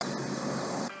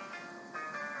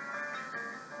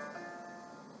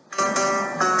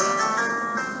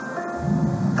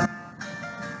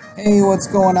Hey, what's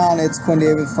going on? It's Quinn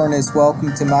David Furness.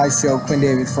 Welcome to my show, Quinn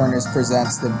David Furness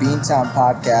Presents the Beantown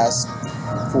Podcast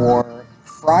for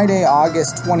Friday,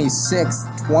 August 26th,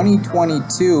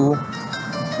 2022.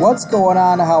 What's going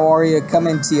on? How are you?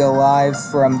 Coming to you live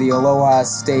from the Aloha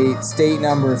State, state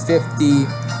number 50,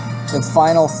 the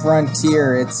final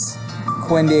frontier. It's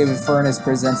Quinn David Furness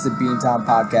Presents the Beantown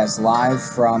Podcast live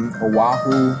from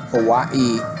Oahu,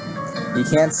 Hawaii. You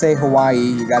can't say Hawaii,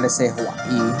 you gotta say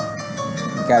Hawaii.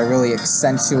 Got to really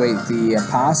accentuate the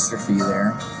apostrophe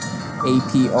there.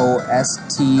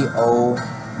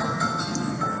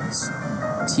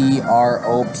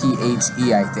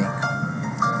 APOSTOTROPHE, I think.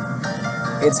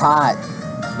 It's hot.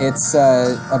 It's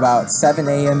about 7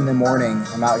 a.m. in the morning.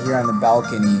 I'm out here on the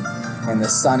balcony, and the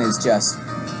sun is just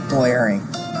blaring.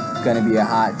 Going to be a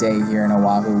hot day here in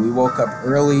Oahu. We woke up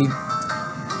early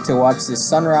to watch the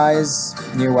sunrise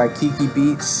near Waikiki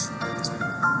Beach,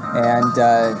 and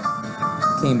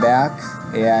came back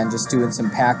and just doing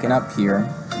some packing up here,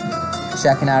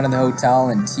 checking out of the hotel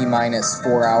in T-minus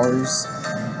 4 hours,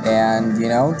 and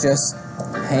just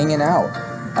hanging out.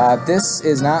 This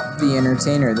is not the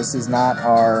entertainer. This is not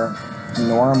our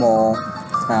normal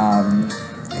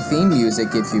theme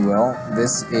music, if you will.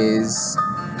 This is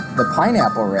the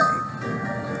Pineapple Rag,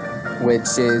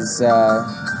 which is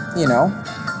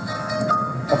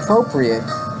appropriate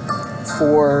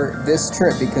for this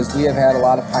trip because we have had a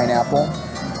lot of pineapple.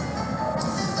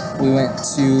 We went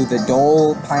to the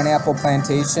Dole Pineapple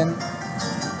Plantation.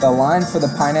 The line for the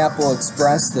Pineapple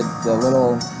Express, the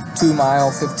little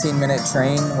 2-mile, 15-minute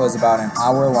train, was about an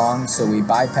hour long, so we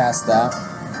bypassed that.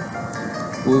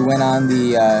 We went on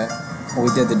we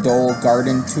did the Dole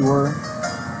Garden Tour.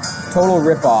 Total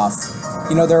ripoff.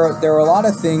 There are a lot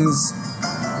of things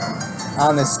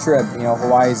on this trip.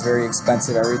 Hawaii is very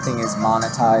expensive. Everything is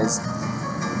monetized.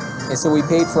 And so we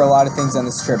paid for a lot of things on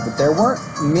this trip, but there weren't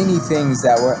many things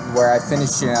where I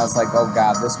finished it and I was like, oh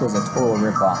god, this was a total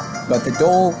ripoff. But the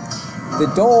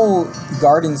Dole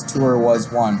Gardens tour was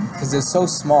one, because it's so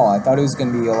small. I thought it was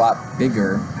going to be a lot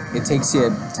bigger. It takes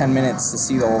you 10 minutes to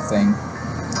see the whole thing.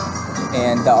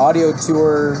 And the audio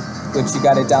tour, which you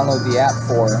got to download the app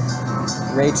for,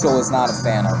 Rachel was not a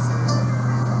fan of.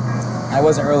 I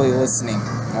wasn't really listening,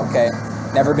 okay?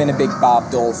 Never been a big Bob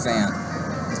Dole fan.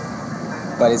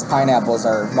 But his pineapples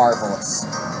are marvelous.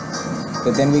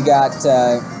 But then we got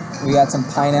some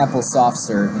pineapple soft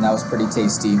serve, and that was pretty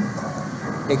tasty.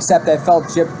 Except I felt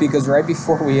gypped because right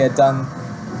before we got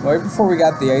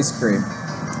the ice cream,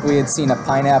 we had seen a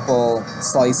pineapple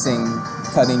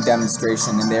cutting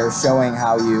demonstration, and they were showing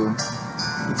how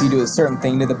if you do a certain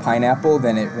thing to the pineapple,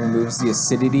 then it removes the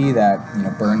acidity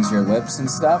that burns your lips and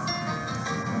stuff.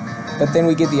 But then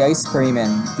we get the ice cream,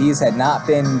 and these had not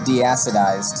been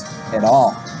deacidized at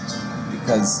all,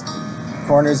 because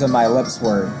corners of my lips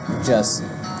were just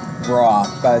raw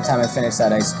by the time I finished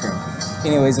that ice cream.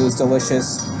 Anyways, it was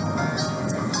delicious.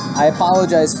 I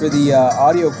apologize for the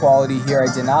audio quality here. I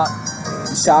did not,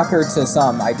 shocker to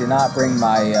some, I did not bring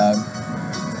my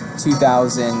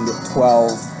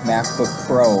 2012 MacBook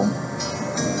Pro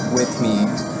with me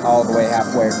all the way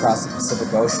halfway across the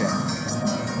Pacific Ocean.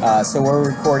 So we're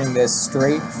recording this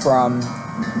straight from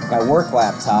my work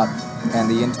laptop and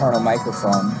the internal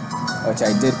microphone, which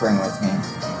I did bring with me.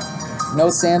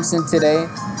 No Samson today.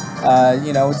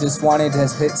 Just wanted to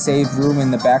save room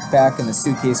in the backpack and the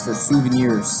suitcase for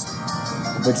souvenirs,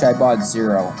 which I bought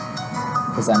zero,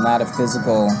 because I'm not a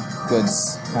physical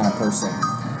goods kind of person.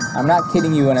 I'm not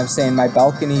kidding you when I'm saying my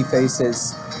balcony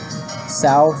faces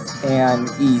south and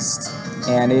east,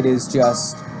 and it is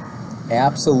just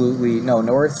absolutely,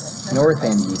 north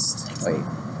and east. Wait.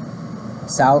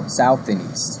 South and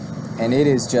east. And it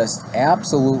is just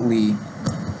absolutely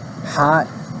hot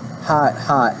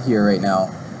here right now.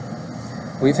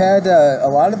 We've had a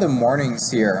lot of the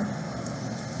mornings here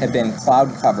have been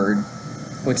cloud covered,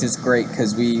 which is great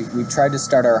because we tried to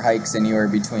start our hikes anywhere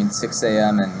between 6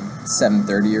 a.m. and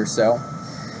 7:30 or so.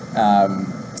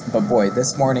 But boy,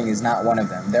 this morning is not one of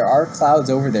them. There are clouds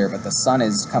over there, but the sun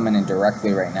is coming in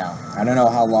directly right now. I don't know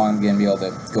how long I'm going to be able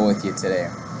to go with you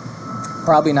today.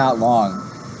 Probably not long.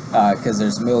 Because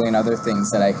there's a million other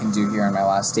things that I can do here on my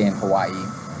last day in Hawaii.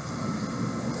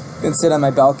 I can sit on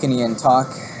my balcony and talk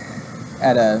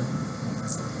at a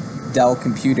Dell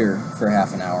computer for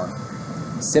half an hour,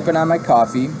 sipping on my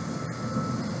coffee.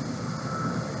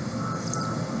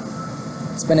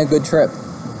 It's been a good trip.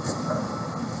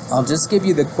 I'll just give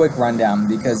you the quick rundown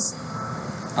because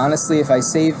honestly, if I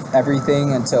save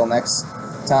everything until next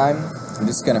time, I'm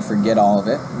just going to forget all of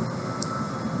it.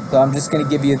 So I'm just going to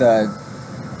give you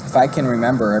if I can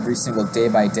remember, every single day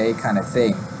by day kind of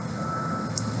thing.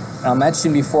 And I'll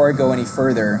mention before I go any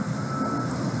further,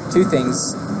 two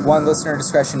things. One, listener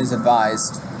discretion is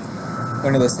advised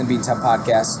when you listen to Beantown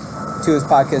Podcast. Two, this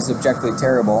podcast is objectively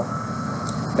terrible.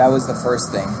 That was the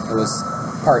first thing. It was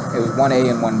 1A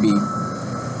and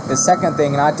 1B. The second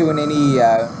thing, not doing any,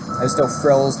 there's no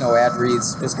frills, no ad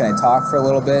reads, just going to talk for a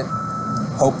little bit.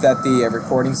 Hope that the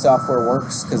recording software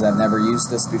works, because I've never used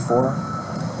this before.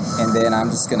 And then I'm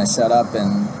just going to shut up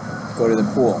and go to the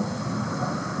pool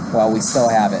while we still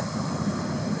have it.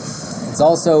 It's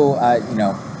also,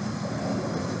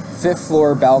 5th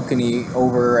floor balcony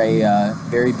over a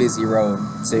very busy road.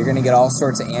 So you're going to get all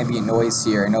sorts of ambient noise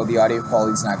here. I know the audio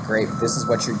quality's not great, but this is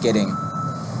what you're getting.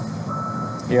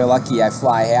 You're lucky I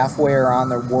fly halfway around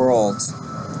the world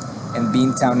and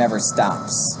Beantown never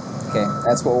stops. Okay,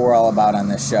 that's what we're all about on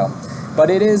this show.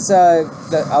 But it is, a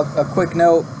quick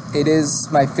note, it is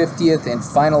my 50th and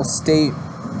final state.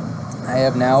 I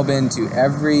have now been to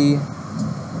every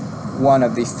one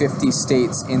of the 50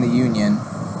 states in the Union.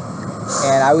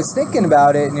 And I was thinking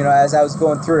about it, as I was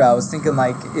going through it, I was thinking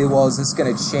is this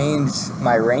going to change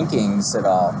my rankings at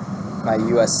all? My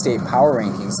U.S. state power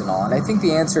rankings and all? And I think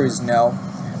the answer is no.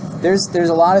 There's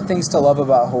a lot of things to love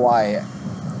about Hawaii,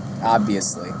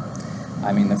 obviously.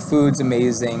 I mean, the food's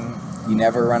amazing. You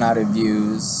never run out of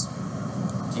views.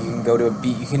 You can go to a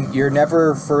beach. You're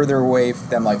never further away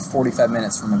than 45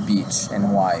 minutes from a beach in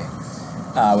Hawaii,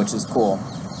 which is cool.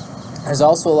 There's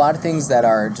also a lot of things that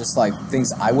are just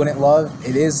things I wouldn't love.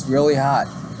 It is really hot,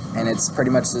 and it's pretty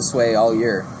much this way all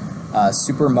year.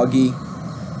 Super muggy.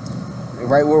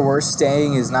 Right where we're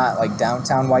staying is not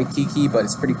downtown Waikiki, but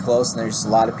it's pretty close, and there's just a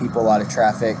lot of people, a lot of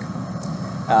traffic.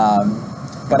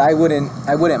 But I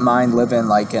wouldn't mind living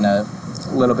in a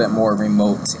little bit more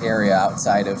remote area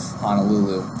outside of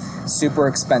Honolulu. Super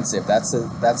expensive. That's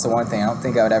the one thing. I don't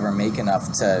think I would ever make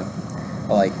enough to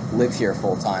live here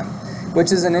full time,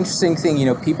 which is an interesting thing.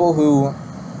 People who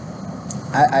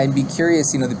I'd be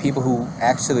curious. The people who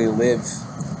actually live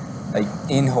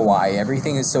in Hawaii.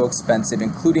 Everything is so expensive,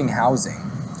 including housing.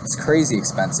 It's crazy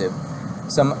expensive.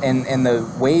 And the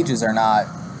wages are not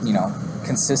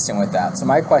consistent with that. So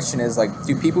my question is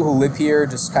do people who live here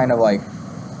just kind of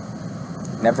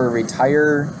never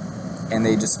retire and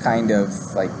they just kind of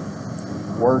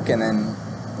work and then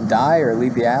die or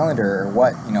leave the island, or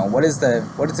what? What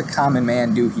does a common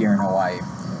man do here in Hawaii?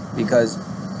 Because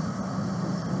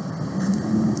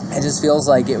it just feels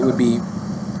like it would be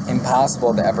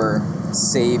impossible to ever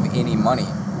save any money.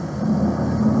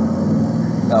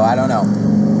 So I don't know.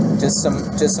 Just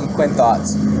some Quinn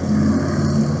thoughts.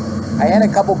 I had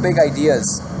a couple big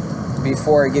ideas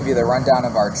before I give you the rundown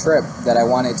of our trip that I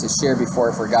wanted to share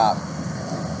before I forgot.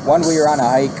 One, we were on a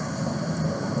hike,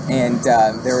 and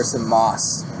there was some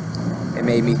moss. It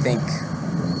made me think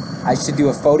I should do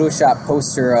a Photoshop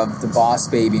poster of the Boss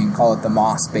Baby and call it the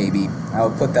Moss Baby. I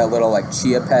would put that little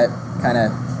chia pet kind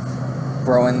of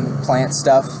growing plant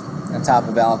stuff on top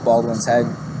of Alec Baldwin's head.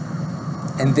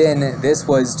 And then this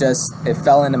was it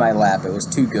fell into my lap. It was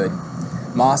too good.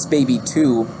 Moss Baby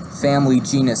 2, Family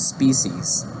Genus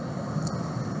Species,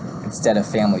 instead of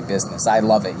Family Business. I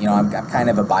love it. I'm kind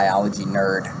of a biology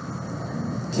nerd.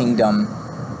 Kingdom,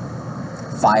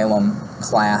 phylum,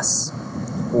 class,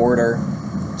 order,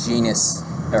 genus,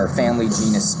 or family,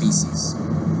 genus, species.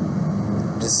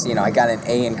 Just, I got an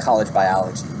A in college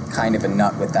biology. Kind of a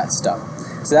nut with that stuff.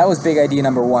 So that was big idea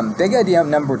number one. Big idea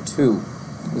number two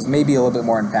was maybe a little bit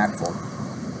more impactful.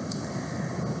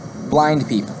 Blind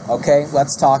people, okay?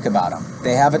 Let's talk about them.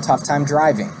 They have a tough time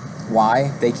driving.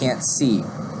 Why? They can't see.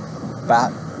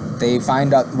 But they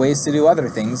find out ways to do other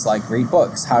things like read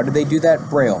books. How do they do that?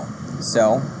 Braille.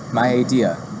 So, my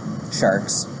idea,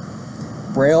 sharks.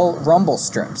 Braille rumble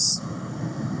strips.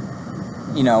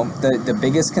 The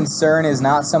biggest concern is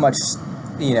not so much,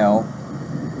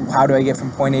 how do I get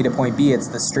from point A to point B? It's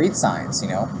the street signs,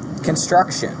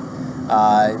 construction,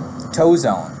 tow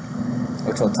zone,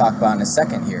 which we'll talk about in a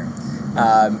second here.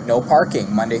 No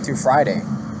parking Monday through Friday,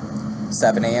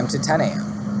 7 a.m. to 10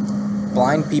 a.m.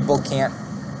 Blind people can't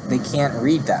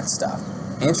read that stuff.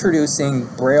 Introducing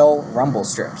Braille rumble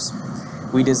strips.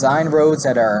 We design roads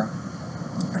that are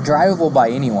drivable by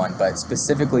anyone, but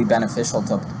specifically beneficial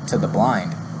to the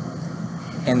blind.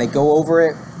 And they go over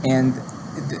it, and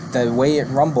the way it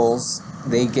rumbles,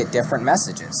 they get different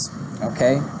messages.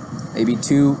 Okay? Maybe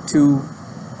two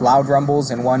loud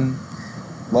rumbles and one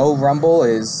low rumble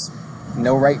is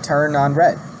no right turn on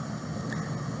red.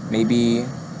 Maybe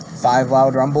 5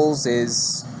 loud rumbles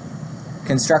is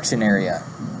construction area,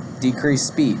 decrease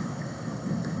speed.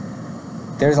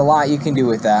 There's a lot you can do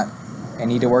with that. I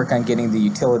need to work on getting the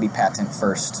utility patent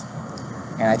first.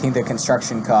 And I think the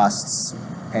construction costs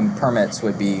and permits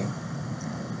would be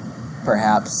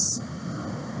perhaps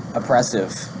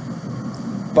oppressive,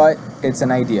 but it's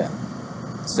an idea.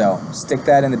 So stick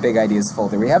that in the big ideas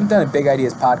folder. We haven't done a big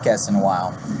ideas podcast in a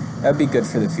while. That would be good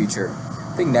for the future.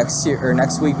 I think next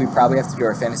week we probably have to do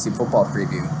our fantasy football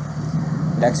preview.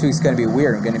 Next week's going to be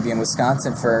weird. I'm going to be in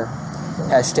Wisconsin for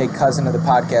 #cousin of the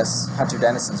podcast, Hunter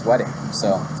Dennison's wedding.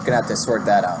 So I'm going to have to sort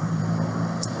that out.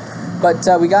 But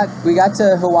we got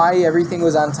to Hawaii. Everything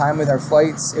was on time with our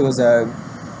flights. It was a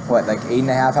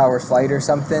 8.5 hour flight or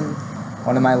something.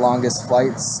 One of my longest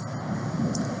flights.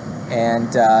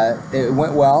 And it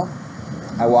went well.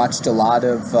 I watched a lot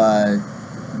of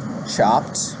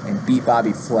Chopped and Beat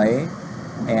Bobby Flay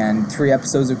and 3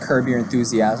 episodes of Curb Your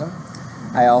Enthusiasm.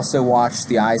 I also watched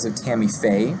The Eyes of Tammy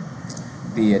Faye,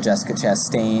 the Jessica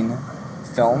Chastain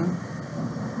film.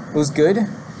 It was good.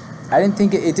 I didn't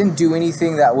think it didn't do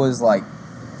anything that was like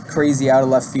crazy out of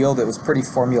left field. It was pretty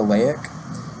formulaic,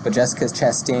 but Jessica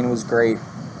Chastain was great.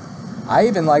 I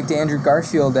even liked Andrew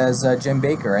Garfield as Jim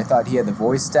Baker. I thought he had the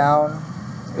voice down.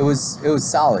 It was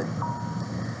solid.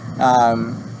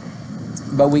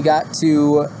 But we got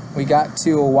to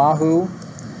Oahu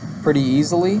pretty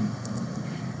easily,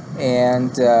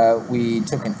 and we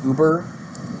took an Uber.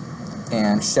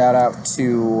 And shout out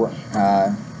to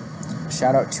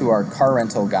our car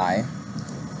rental guy,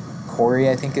 Corey,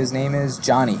 I think his name is,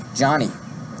 Johnny,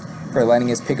 for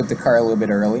letting us pick up the car a little bit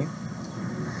early.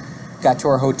 Got to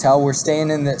our hotel. We're staying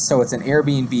in so it's an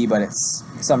Airbnb, but it's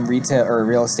some retail or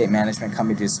real estate management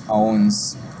company just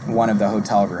owns one of the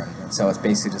hotel rooms. So it's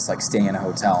basically just like staying in a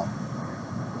hotel.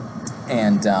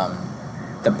 And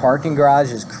the parking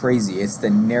garage is crazy. It's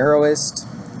the narrowest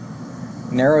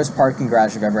parking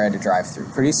garage I've ever had to drive through.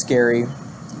 Pretty scary.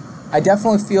 I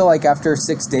definitely feel like after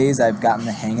 6 days I've gotten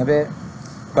the hang of it,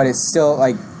 but it's still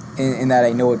like in that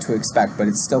I know what to expect, but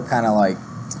it's still kind of like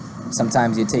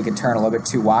sometimes you take a turn a little bit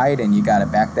too wide and you gotta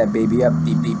back that baby up,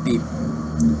 beep, beep, beep.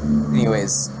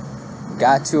 Anyways,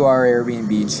 got to our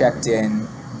Airbnb, checked in,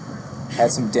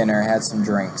 had some dinner, had some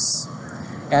drinks.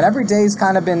 And every day's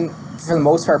kind of been, for the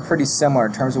most part, pretty similar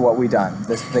in terms of what we've done.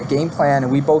 The game plan,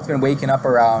 and we've both been waking up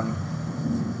around,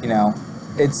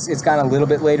 it's gotten a little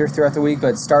bit later throughout the week,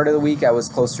 but start of the week I was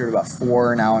closer to about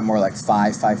 4, now I'm more like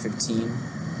 5:15.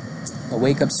 I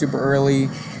wake up super early,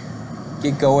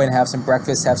 get going, have some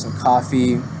breakfast, have some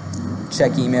coffee,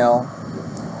 check email,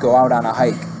 go out on a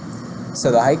hike. So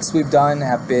the hikes we've done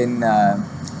have been the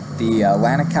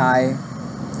Lanikai,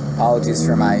 apologies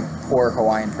for my poor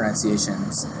Hawaiian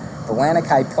pronunciations, the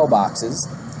Lanikai pillboxes,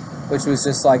 which was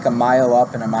just like a mile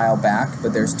up and a mile back,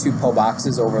 but there's 2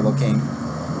 pillboxes overlooking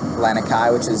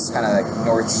Lanikai, which is kind of like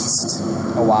northeast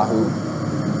Oahu.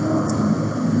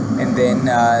 And then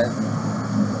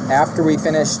after we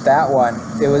finished that one,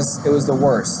 it was the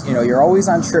worst. You're always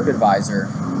on TripAdvisor,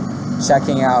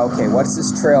 checking out, okay, what's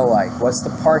this trail like? What's the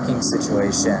parking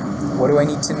situation? What do I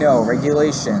need to know?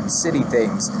 Regulations, city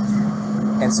things.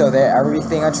 And so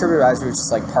everything on TripAdvisor was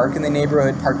just like park in the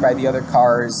neighborhood, park by the other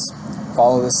cars,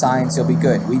 follow the signs, you'll be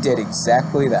good. We did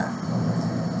exactly that.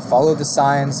 Followed the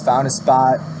signs, found a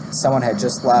spot. Someone had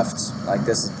just left. Like,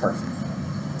 this is perfect.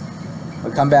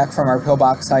 We come back from our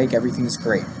pillbox hike, everything's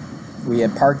great. We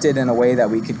had parked it in a way that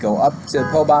we could go up to the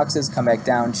pillboxes, come back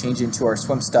down, change into our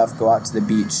swim stuff, go out to the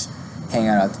beach, hang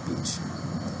out at the beach.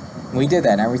 And we did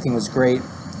that, and everything was great.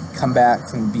 Come back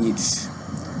from the beach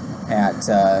at,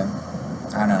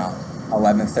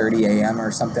 11:30 a.m.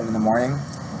 or something in the morning,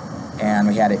 and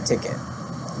we had a ticket.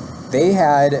 They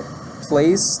had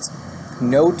placed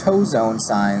no tow zone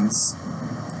signs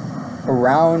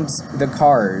around the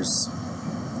cars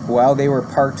while they were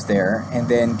parked there, and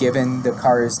then given the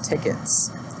cars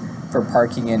tickets for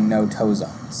parking in no tow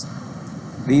zones.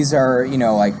 These are,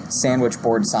 like sandwich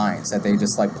board signs that they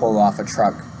just like pulled off a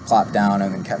truck, plopped down,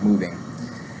 and then kept moving.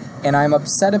 And I'm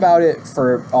upset about it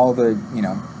for all the,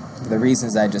 the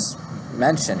reasons I just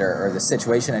mentioned, or the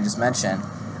situation I just mentioned.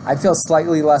 I feel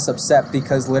slightly less upset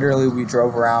because literally we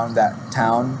drove around that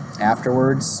town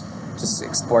afterwards, just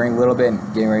exploring a little bit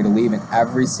and getting ready to leave, and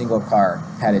every single car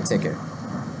had a ticket.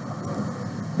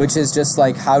 Which is just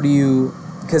like,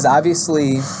 because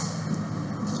obviously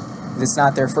it's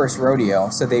not their first rodeo,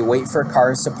 so they wait for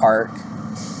cars to park,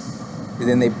 and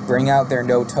then they bring out their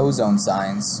no tow zone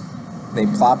signs, they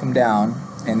plop them down,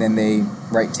 and then they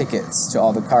write tickets to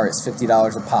all the cars,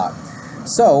 $50 a pop.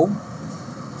 So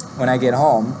when I get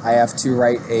home, I have to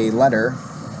write a letter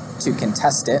to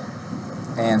contest it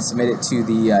and submit it to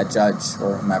the judge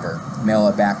or whomever, mail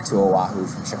it back to Oahu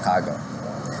from Chicago.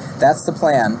 That's the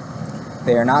plan.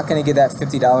 They are not going to get that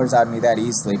 $50 out of me that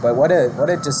easily, but what a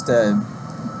just a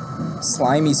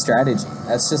slimy strategy.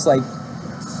 That's just like,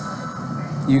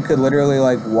 you could literally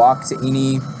like walk to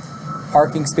any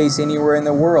parking space anywhere in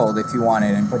the world if you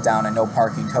wanted, and put down a no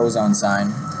parking tow zone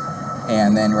sign,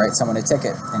 and then write someone a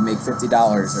ticket and make $50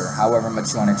 or however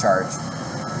much you want to charge.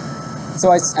 So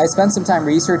I spent some time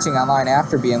researching online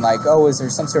after, being like, oh, is there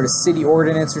some sort of city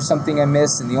ordinance or something I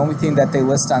missed? And the only thing that they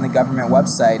list on the government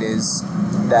website is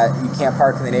that you can't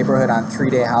park in the neighborhood on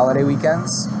 3-day holiday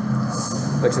weekends,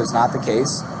 which was not the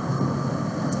case.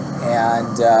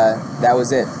 And that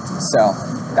was it. So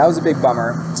that was a big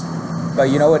bummer. But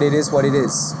you know what? It is what it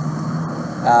is.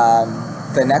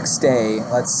 The next day,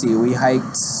 let's see, we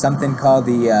hiked something called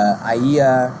the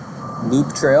Aiea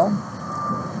Loop Trail,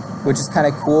 which is kind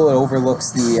of cool. It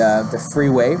overlooks the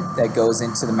freeway that goes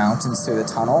into the mountains through the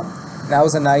tunnel. And that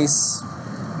was a nice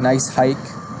hike.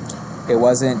 It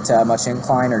wasn't much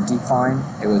incline or decline.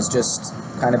 It was just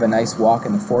kind of a nice walk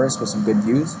in the forest with some good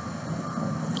views.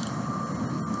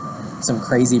 Some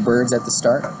crazy birds at the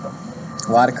start.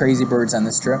 A lot of crazy birds on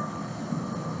this trip.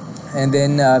 And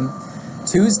then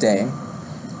Tuesday,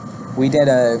 we did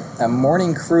a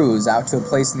morning cruise out to a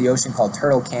place in the ocean called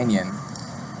Turtle Canyon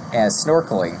as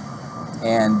snorkeling.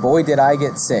 And boy, did I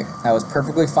get sick. I was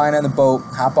perfectly fine on the boat.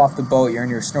 Hop off the boat, you're in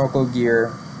your snorkel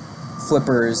gear,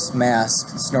 flippers,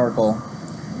 mask, snorkel.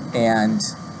 And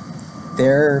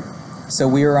so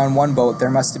we were on one boat. There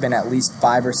must have been at least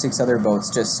 5 or 6 other boats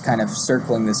just kind of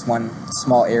circling this one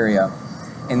small area.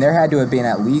 And there had to have been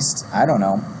at least, I don't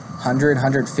know, 100,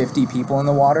 150 people in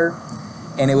the water.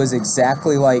 And it was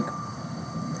exactly like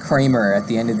Kramer at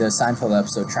the end of the Seinfeld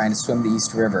episode trying to swim the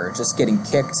East River, just getting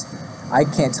kicked. I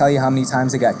can't tell you how many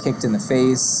times I got kicked in the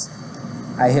face.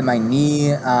 I hit my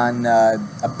knee on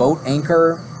a boat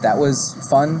anchor. That was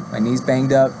fun. My knee's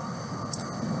banged up.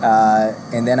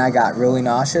 And then I got really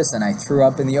nauseous and I threw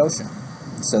up in the ocean.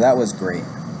 So that was great.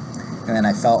 And then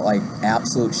I felt like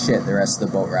absolute shit the rest of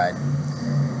the boat ride.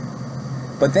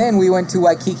 But then we went to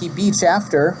Waikiki Beach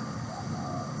after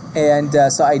and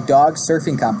saw a dog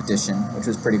surfing competition, which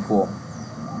was pretty cool.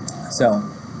 So,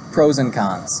 pros and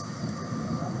cons.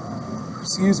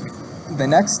 Excuse me. The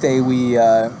next day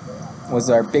was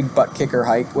our big butt kicker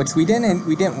hike, which we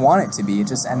didn't want it to be. It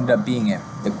just ended up being it.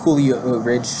 The Coolio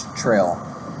Ridge Trail.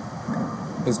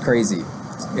 It was crazy.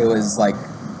 It was like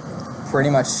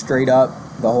pretty much straight up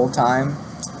the whole time.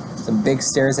 Some big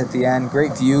stairs at the end.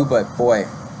 Great view, but boy,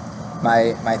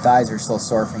 my thighs are still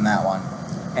sore from that one.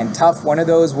 And tough, one of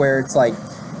those where it's like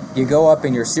you go up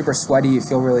and you're super sweaty, you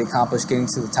feel really accomplished getting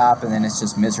to the top, and then it's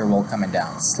just miserable coming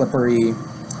down. Slippery,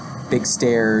 big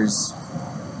stairs,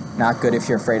 not good if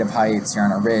you're afraid of heights, you're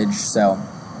on a ridge. So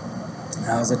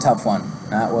that was a tough one.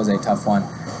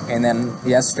 And then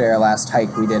yesterday, our last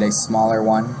hike, we did a smaller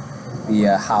one,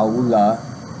 the Hauula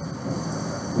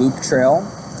Loop Trail.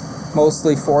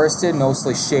 Mostly forested,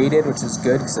 mostly shaded, which is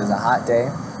good because it was a hot day.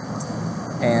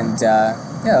 And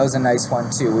yeah, that was a nice one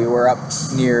too. We were up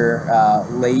near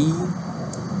Laie,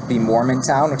 the Mormon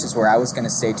town, which is where I was going to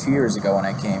stay 2 years ago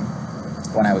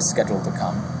when I was scheduled to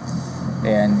come.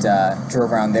 And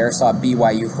drove around there, saw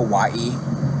BYU Hawaii.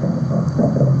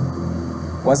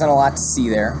 Wasn't a lot to see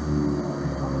there.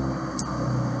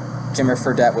 Jimmer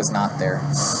Fredette was not there.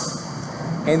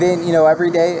 And then, every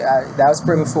day, that was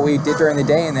pretty much what we did during the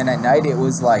day. And then at night, it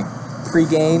was like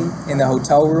pre-game in the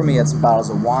hotel room. We had some bottles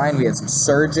of wine. We had some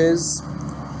surges.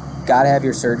 Gotta have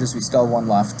your surges. We still have one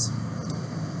left.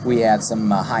 We had some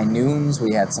High Noons.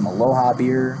 We had some Aloha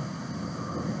beer.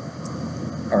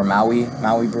 Or Maui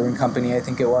Brewing Company, I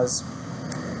think it was.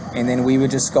 And then we would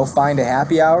just go find a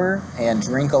happy hour and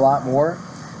drink a lot more.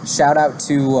 Shout out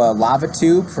to Lava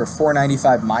Tube for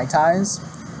 $4.95 Mai Tais.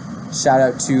 Shout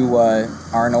out to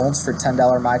Arnold's for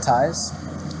 $10 Mai Tais.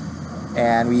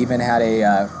 And we even had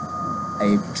a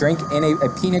drink in a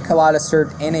pina colada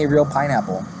served in a real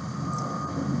pineapple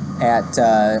at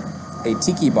a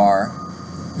tiki bar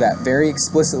that very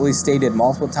explicitly stated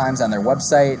multiple times on their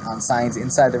website, on signs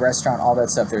inside the restaurant, all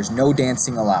that stuff. There's no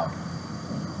dancing allowed.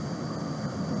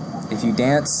 If you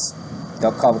dance,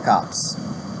 they'll call the cops.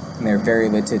 And they're very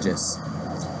litigious.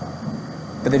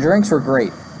 But the drinks were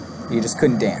great. You just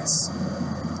couldn't dance.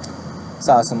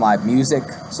 Saw some live music,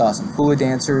 saw some hula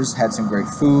dancers, had some great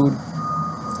food,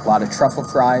 a lot of truffle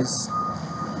fries.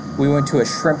 We went to a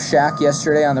shrimp shack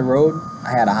yesterday on the road.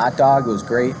 I had a hot dog, it was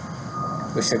great.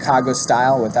 It was Chicago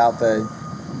style without the,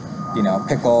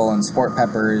 pickle and sport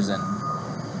peppers and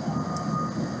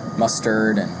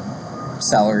mustard and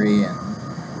celery and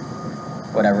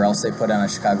whatever else they put on a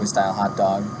Chicago style hot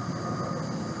dog.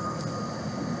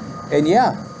 And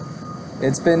yeah,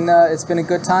 it's been a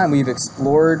good time. We've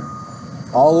explored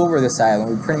all over this island.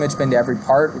 We've pretty much been to every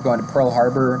part. We're going to Pearl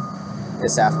Harbor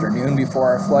this afternoon before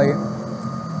our flight.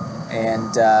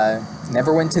 And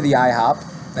never went to the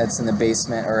IHOP. that's in the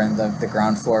basement or in the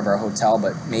ground floor of our hotel,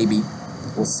 but maybe.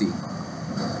 We'll see.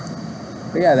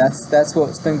 But yeah, that's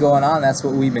what's been going on. That's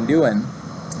what we've been doing.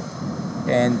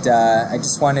 And I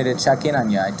just wanted to check in on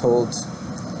you. I told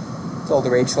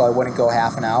Rachel I wouldn't go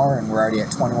half an hour, and we're already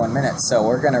at 21 minutes, so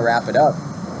we're going to wrap it up.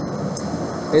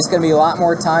 There's going to be a lot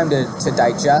more time to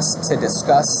digest, to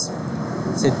discuss,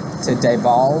 to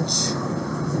divulge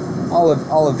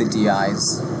all of the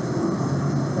DIs.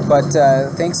 But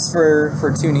thanks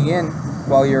for tuning in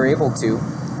while you're able to.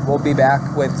 We'll be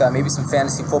back with maybe some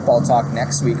fantasy football talk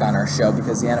next week on our show,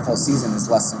 because the NFL season is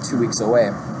less than 2 weeks away.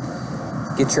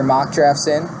 Get your mock drafts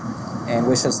in, and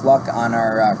wish us luck on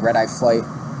our red-eye flight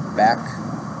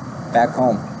back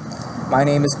home. My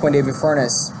name is Quinn David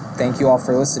Furness. Thank you all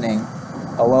for listening.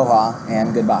 Aloha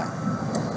and goodbye.